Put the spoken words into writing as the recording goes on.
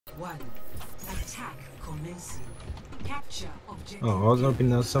Attack commencing. Capture objective. Oh, I was hoping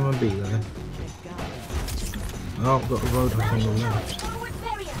there'd someone be there. Oh, got a roadhog on the left.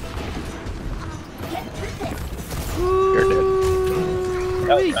 You're dead.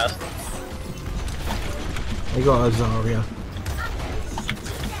 That was fast. They got a Zarya.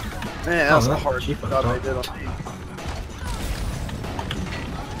 Man, that was a that's hard cheap, job they did on me.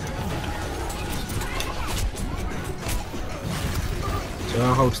 So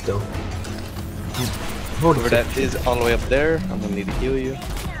I'll hold still. Hold Whoever it. that is all the way up there, I'm gonna need to heal you.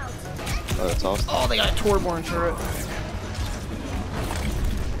 Oh, that's awesome. Oh, they got a Torborn turret.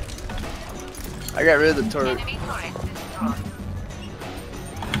 I got rid of the turret.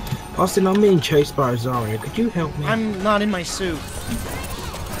 Austin, I'm being chased by a Zarya. Could you help me? I'm not in my suit.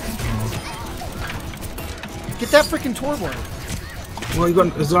 Get that freaking Torborn. Well, you got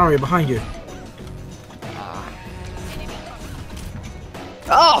a Zarya behind you.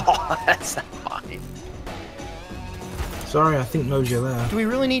 Oh, that's not fine. Sorry, I think knows you're there. Do we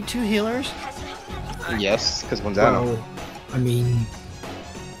really need 2 healers? Yes, because one's out. Well, I mean,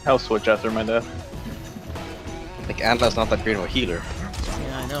 I'll switch after my death. Like, Anna's not that great of a healer.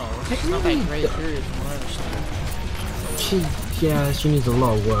 Yeah, I know. It's not that great, period, from what I understand. she needs a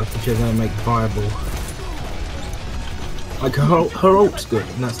lot of work if you're gonna make viable. Like her ult's good,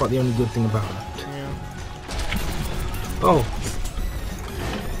 and that's like the only good thing about it. Yeah. Oh,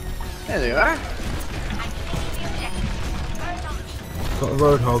 There they are. got a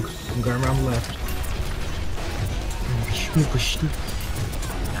roadhog. I'm going around the left.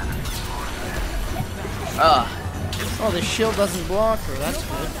 Oh, the shield doesn't block her. That's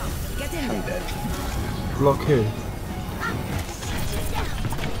good. I'm dead. Block who?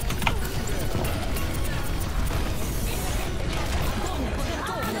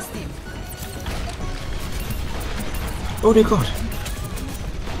 Oh dear God!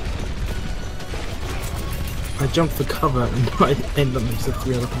 I jumped for cover and I ended up next to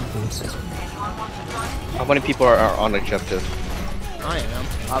 3 other people. How many people are on objective? I am.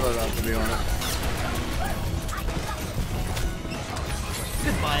 I don't know, to be honest.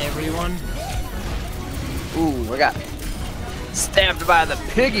 Goodbye, everyone. Ooh, I got stabbed by the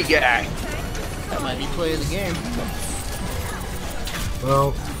piggy guy. That might be play of the game.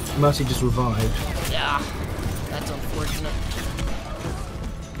 Well, Mercy just revived. Yeah, that's unfortunate.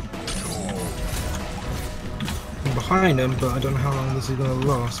 I'm behind him, but I don't know how long this is gonna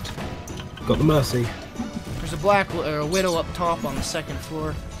last. Got the Mercy. There's a black or a widow up top on the 2nd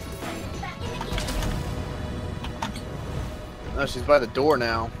floor. No, she's by the door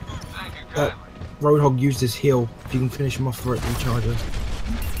now. Roadhog used his heal. If you can finish him off for it, recharges.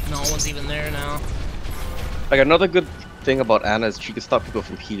 No one's even there now. Like, another good thing about Anna is she can stop people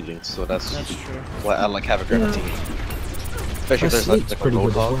from healing, so that's That's true. why I like having her on a team. Especially Her if there's like sleep's a pretty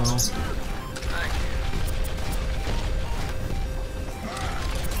good roadhog. as well.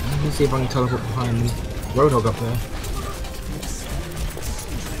 Let me see if I can teleport behind the Roadhog up there.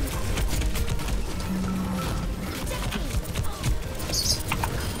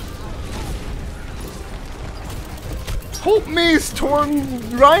 Help me, Storm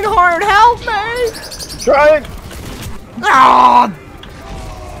Reinhardt! Help me! Trying! Ah!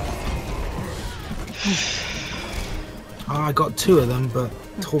 I got 2 of them, but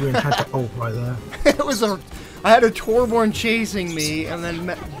Torbjorn had to ult right there. It was a. I had a Torborn chasing me, and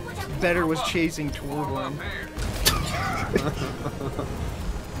then Better was chasing Torborn.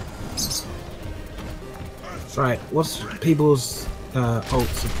 Right, what's people's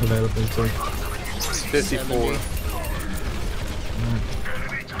ults availability? 54.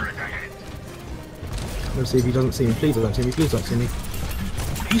 Let's see if he doesn't see me. Please don't see me. Please don't see me.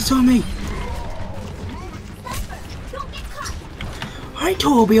 He saw me! Hi,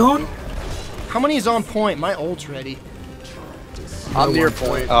 Torbjorn! How many is on point? My ult's ready. I'm near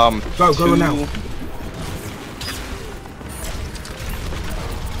point. Go now.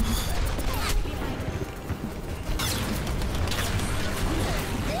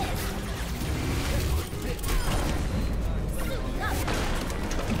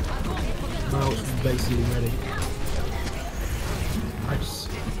 Well, it's basically ready. Nice.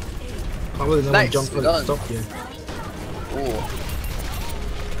 Can't believe no one Nice, jumped well ready to done. stop you. Ooh,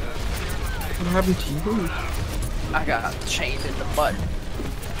 What happened to you? I got chained in the butt.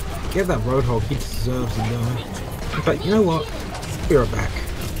 Get that Roadhog, he deserves to die. In fact, you know what? Be right back.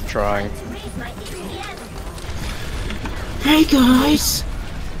 Trying. Hey guys!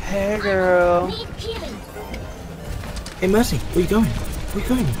 Hey, girl. Hey Mercy, where you going? Where you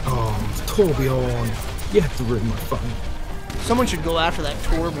going? Oh, Torbjorn. You have to ruin my fun. Someone should go after that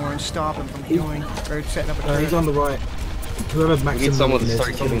Torborn, stop him from healing or setting up a He's turret. on the right. Whoever We maximum need someone to is,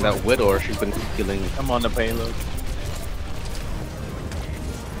 start killing that widow, or she's been killing. I'm on the payload.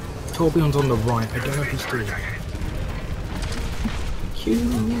 Torbjorn's on the right. I don't know if he's still there.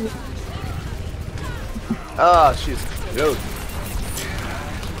 Q. Ah, she's good.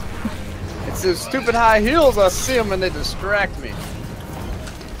 It's those stupid high heels. I see them and they distract me.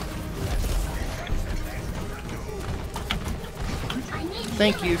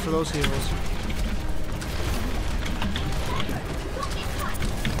 Thank you for those heals.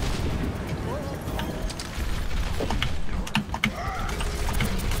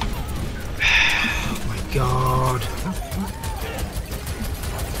 Oh my god.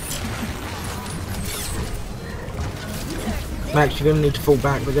 Max, you're gonna need to fall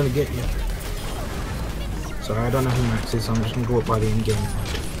back. They're gonna get you. Sorry, I don't know who Max is, so I'm just gonna go up by the end game.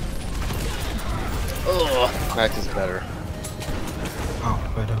 Ugh. Max is better.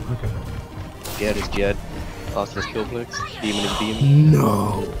 Oh, better. Okay. Jed is Jed. Lost his kill clicks. Demon is Demon.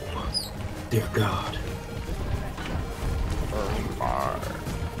 No. Dear God.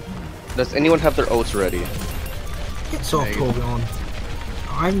 Does anyone have their oats ready? It's off, Torbjorn.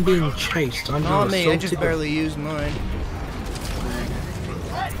 I'm being chased. I'm Not being me, I just assaulted. barely used mine.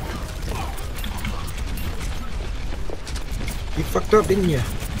 You fucked up, didn't you?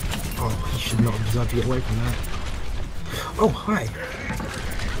 Oh, you should not have deserved to get away from that. Oh, hi.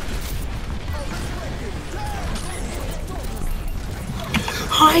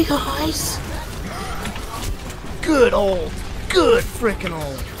 Hi, guys. Good frickin'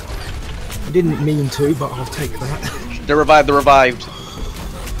 old. I didn't mean to, but I'll take that. They're revived. They're revived.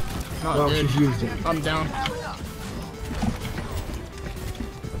 Not Well, good. she's used it. I'm down.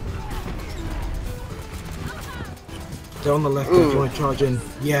 They're on the left. If you want to charge in,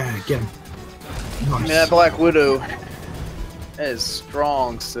 yeah, get him. Nice. Yeah, Black Widow is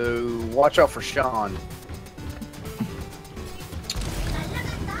strong, so watch out for Sean.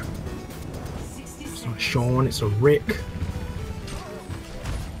 It's not Sean, it's a Rick.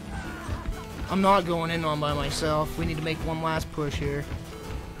 I'm not going in on by myself. We need to make one last push here.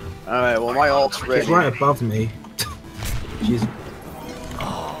 Alright, well my ult's She's ready. right above me. She's.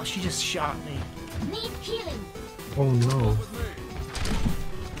 Oh, she just shot me. Oh no.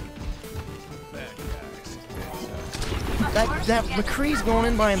 That McCree's going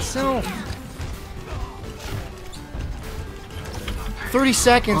in by himself. 30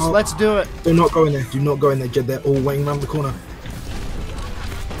 seconds, Oh. let's do it. Do not go in there. Do not go in there, Jed. They're all waiting around the corner.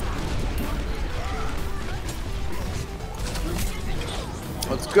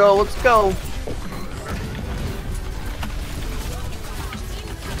 Let's go, let's go.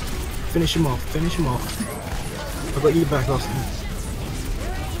 Finish him off. Finish him off. I got you back, Austin.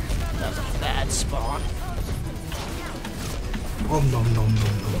 That was a bad spot. Oh no no no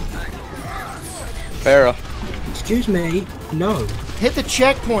no. Farah. Excuse me. No. Hit the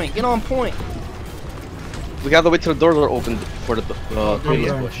checkpoint, get on point. We gotta wait till the doors are open for the I'm 20th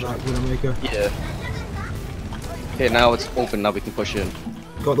going push. for that Widowmaker. Yeah. Okay, now it's open. Now we can push in.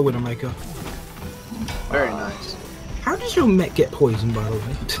 Got the Widowmaker. Very nice. How does your mech get poisoned, by the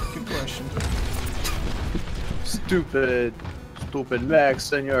way? Good question. Stupid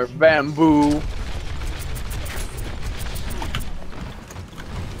Max and your bamboo.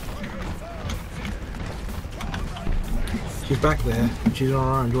 She's back there. She's on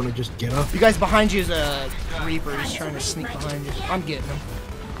her own. Do you want to just get her? You guys behind you is a Reaper. He's trying to sneak behind you. I'm getting him.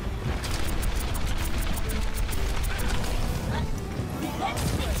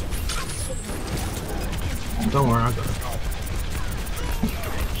 Don't worry, I got her.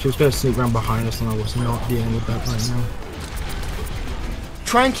 She was going to sneak around behind us and I was not dealing with that right now.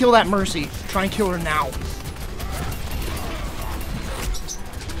 Try and kill that Mercy. Try and kill her now.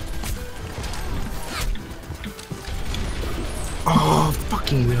 Oh,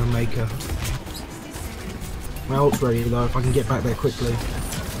 fucking Widowmaker. My ult's ready though, if I can get back there quickly.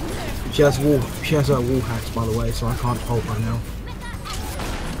 She has her wall hacks, by the way, so I can't ult right now.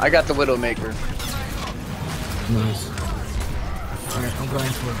 I got the Widowmaker. Nice. Alright, I'm going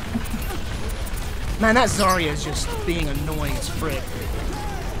for it. Man, that Zarya is just being annoying as frick.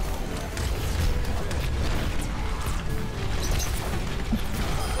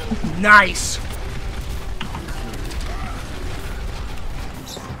 Nice!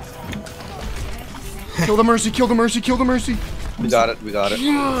 Kill the Mercy, kill the Mercy, kill the Mercy! We got it. We got it.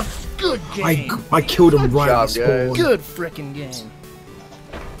 Yes! Good game! I killed him right job, at spawn. guys. Good frickin' game.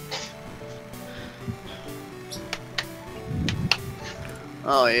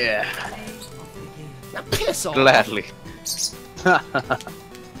 Oh yeah. Now piss off! Gladly.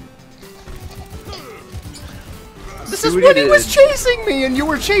 This is See what when he he was did. chasing me and you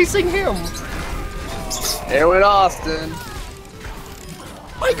were chasing him! There went Austin.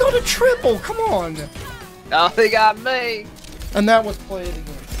 I got a triple. Come on. Oh, they got me. And that was played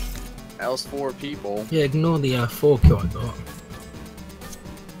again. That was 4 people. Yeah, ignore the 4 kill I got.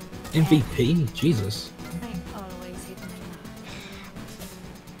 MVP? Jesus. I always hit my mark.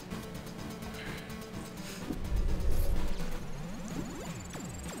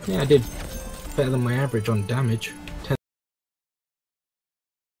 Yeah, I did better than my average on damage.